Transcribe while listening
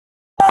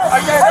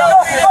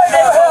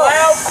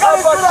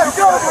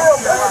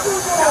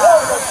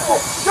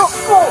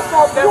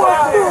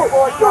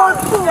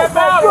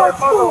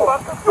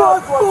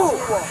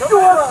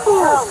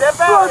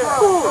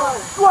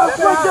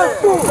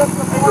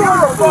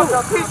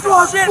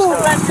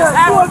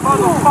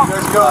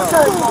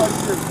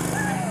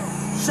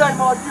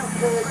Shame on you,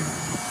 kid.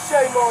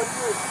 Shame on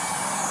you.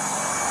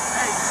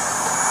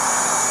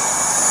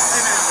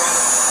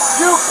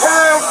 You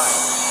pigs!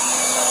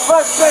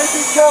 Let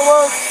baby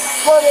killers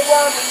run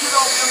around and you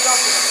don't do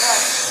nothing to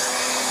that.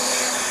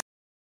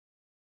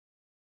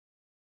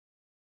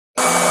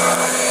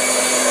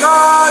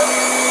 God,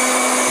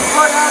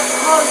 would have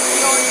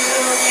mercy on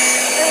you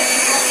if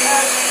you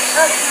repent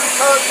and you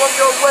turn from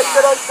your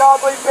wicked,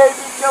 ungodly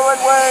baby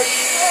killing ways.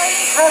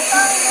 If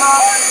you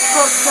stop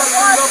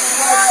protecting the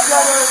black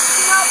sinners,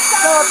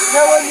 stop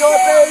killing your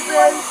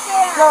baby.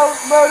 Don't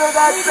murder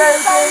that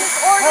baby.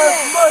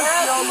 Have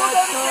mercy on that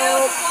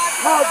child.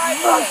 Have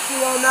mercy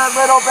on that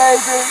little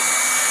baby.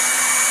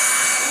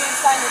 You can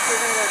sign this, you're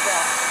going to go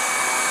jail.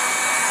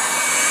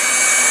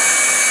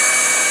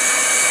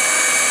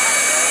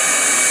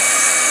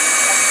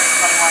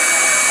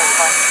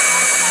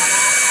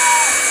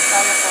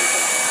 Sign this one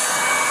too.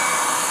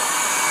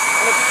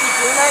 And if you keep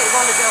doing that, you're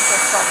going to jail for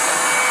obstruction.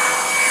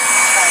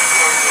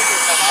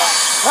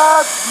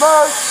 Have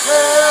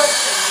mercy.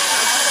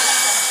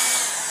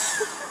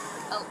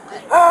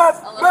 Have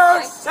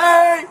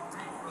mercy!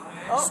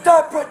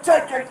 Stop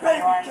protecting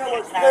baby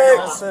killers,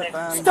 pigs!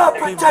 Stop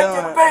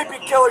protecting baby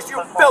killers,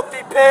 you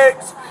filthy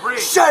pigs!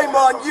 Shame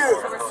on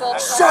you!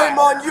 Shame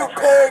on you,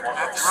 pig!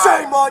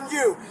 Shame on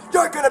you!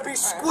 You're gonna be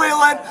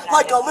squealing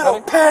like a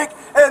little pig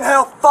in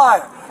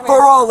hellfire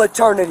for all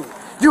eternity!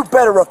 You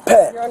better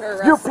repent!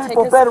 You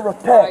people better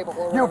repent!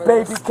 You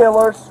baby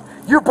killers!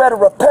 You better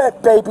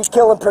repent, baby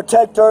killing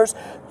protectors!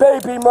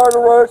 Baby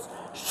murderers!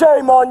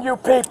 Shame on you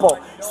people!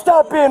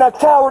 Stop being a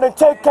coward and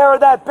take care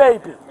of that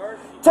baby!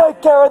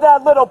 Take care of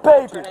that little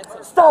baby!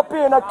 Stop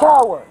being a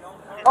coward!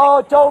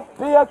 Oh, don't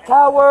be a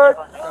coward!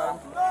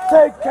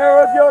 Take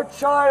care of your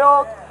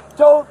child!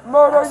 Don't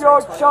murder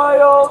your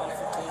child!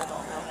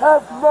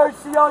 Have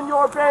mercy on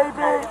your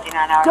baby!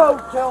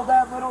 Don't kill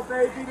that little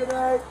baby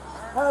today!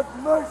 Have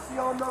mercy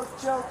on those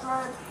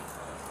children!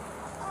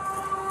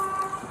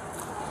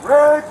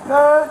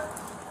 Repent!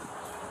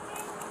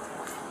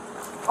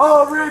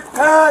 Oh,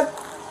 repent!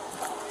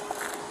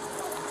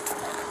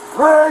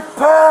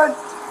 Repent!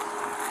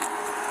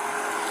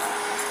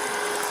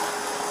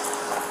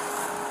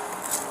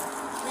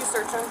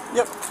 Researching?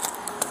 Yep.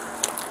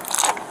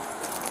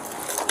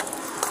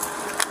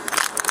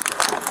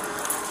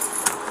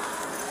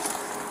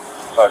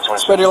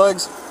 Spread your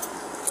legs.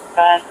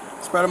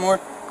 Spread them more.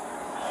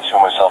 Show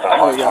myself in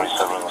There you go.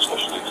 27 on the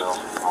special details.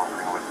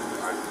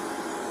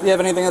 Do you have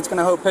anything that's going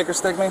to hope, pick, or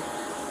stick me?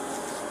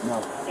 No.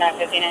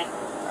 959.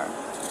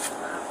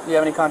 Do you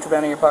have any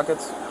contraband in your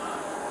pockets?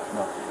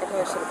 No. I think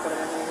I should have put it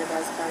in one of your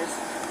guys' cars.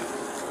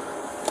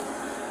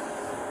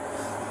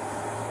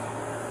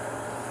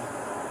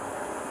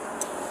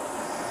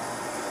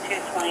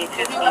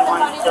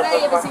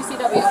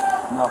 CCW.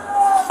 No.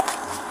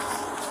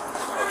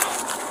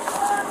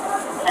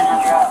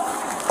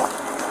 1000.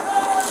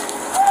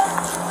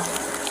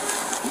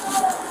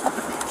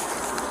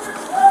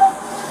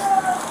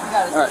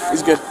 Alright,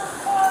 he's good.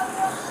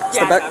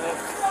 Step back.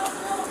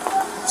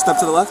 Step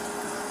to the left.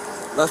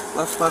 Left,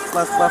 left, left,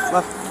 left, left,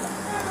 left.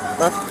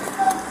 Left.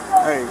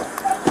 There you go.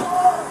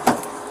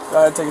 Go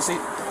ahead, take a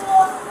seat.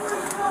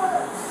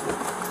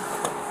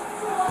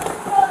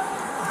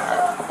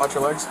 Alright, watch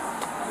your legs.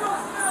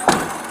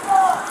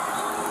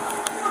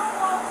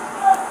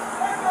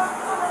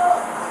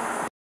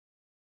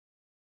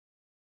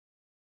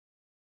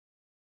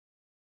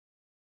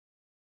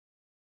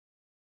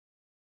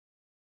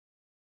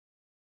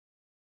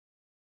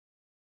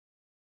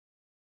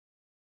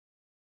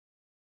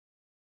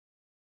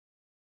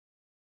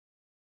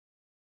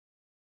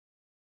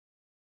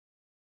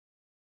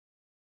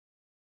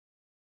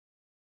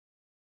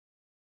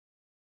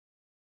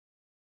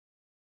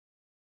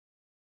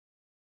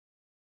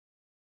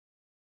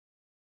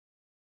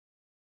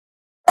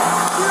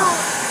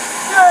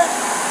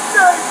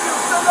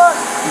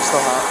 You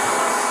still hot?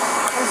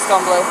 I'm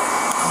stone blue.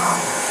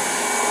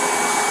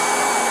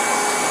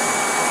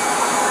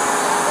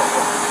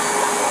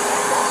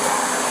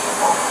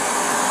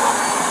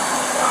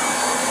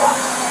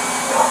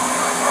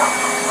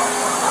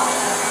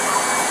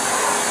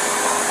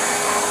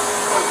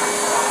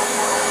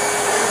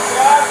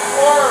 God's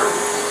word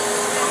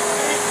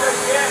needs to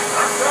get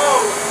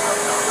control.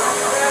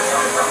 That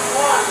is a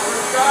plot for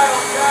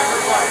child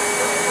sacrifice.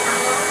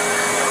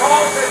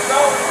 Paul said, "Go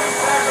and we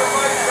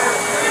sacrifice their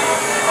seed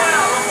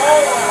from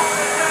Moab."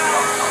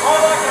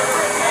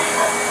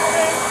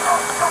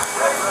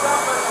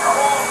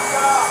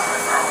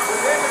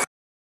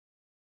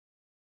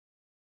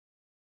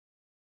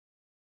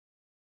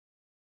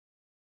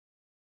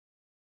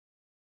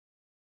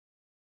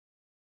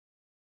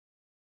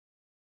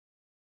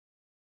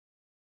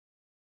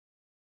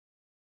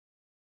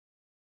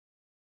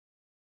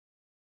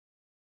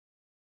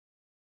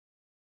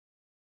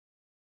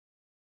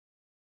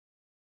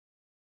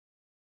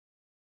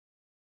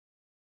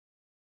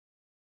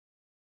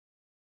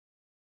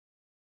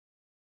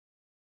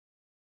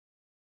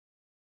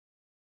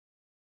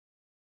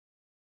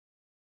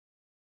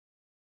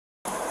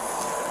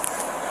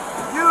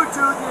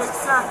 do the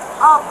exact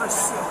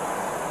opposite.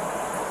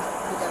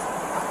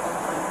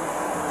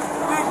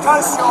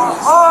 Because your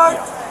heart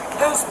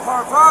is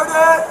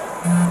perverted,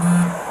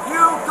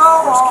 you go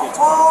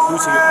all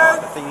Who's here?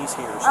 forward I think he's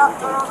here, so we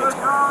go to after kids.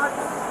 the God.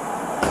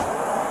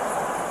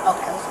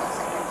 Okay, I was gonna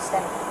say,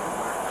 extend.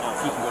 If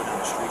he can go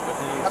down the street with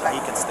him, Okay.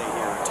 he can stay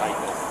here and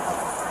type it.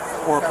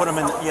 Or put him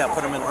in,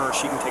 put him in her.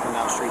 She can take him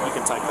down the street. He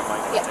can type the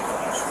mic and Yeah. take him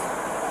down the street.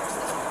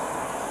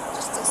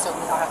 Just so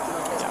we don't have to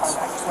move this Yes.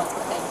 part. I just want to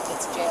put them in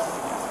kids' jail.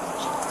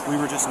 We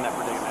were just in that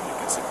predicament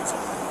because it was in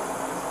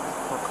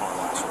her car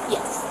last week.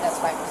 Yes, that's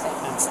why we're saying.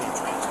 And Steve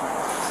transferred.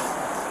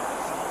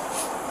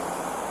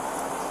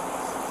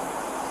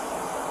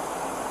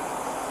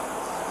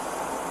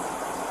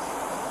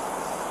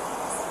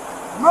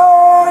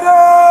 Murder!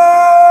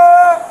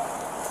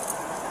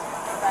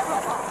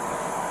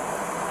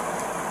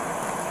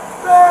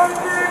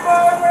 Baby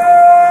murder!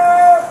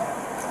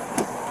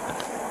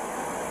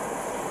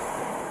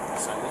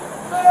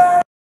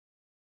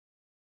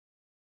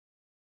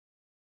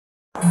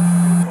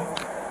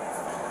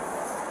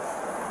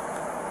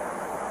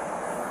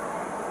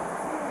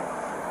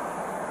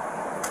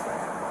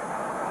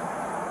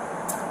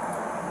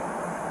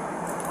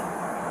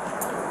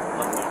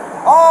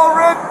 All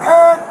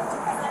repent!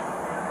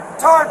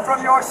 Turn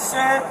from your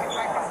sin.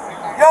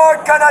 You're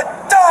gonna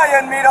die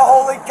and meet a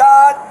holy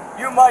God.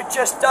 You might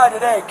just die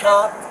today,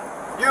 cop.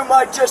 You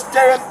might just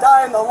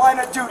die in the line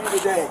of duty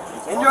today.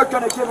 And you're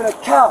gonna give an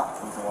account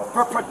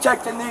for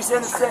protecting these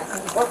innocent,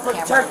 for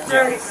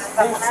protecting these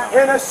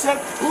innocent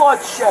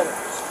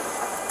bloodshedders.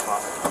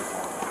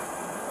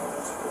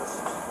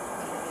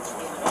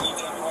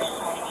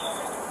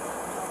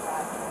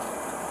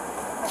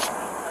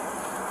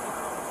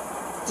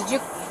 Did you?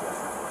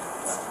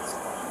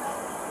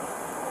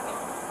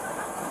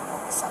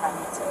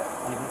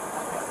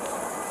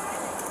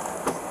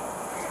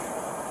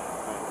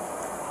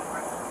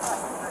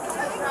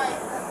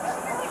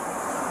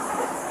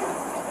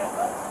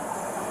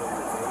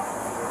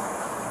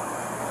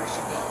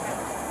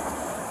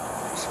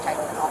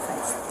 Title an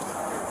offense.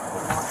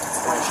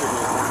 It should be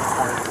a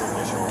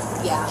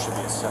initial. Yeah. It should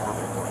be a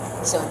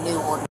separate. So new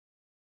order.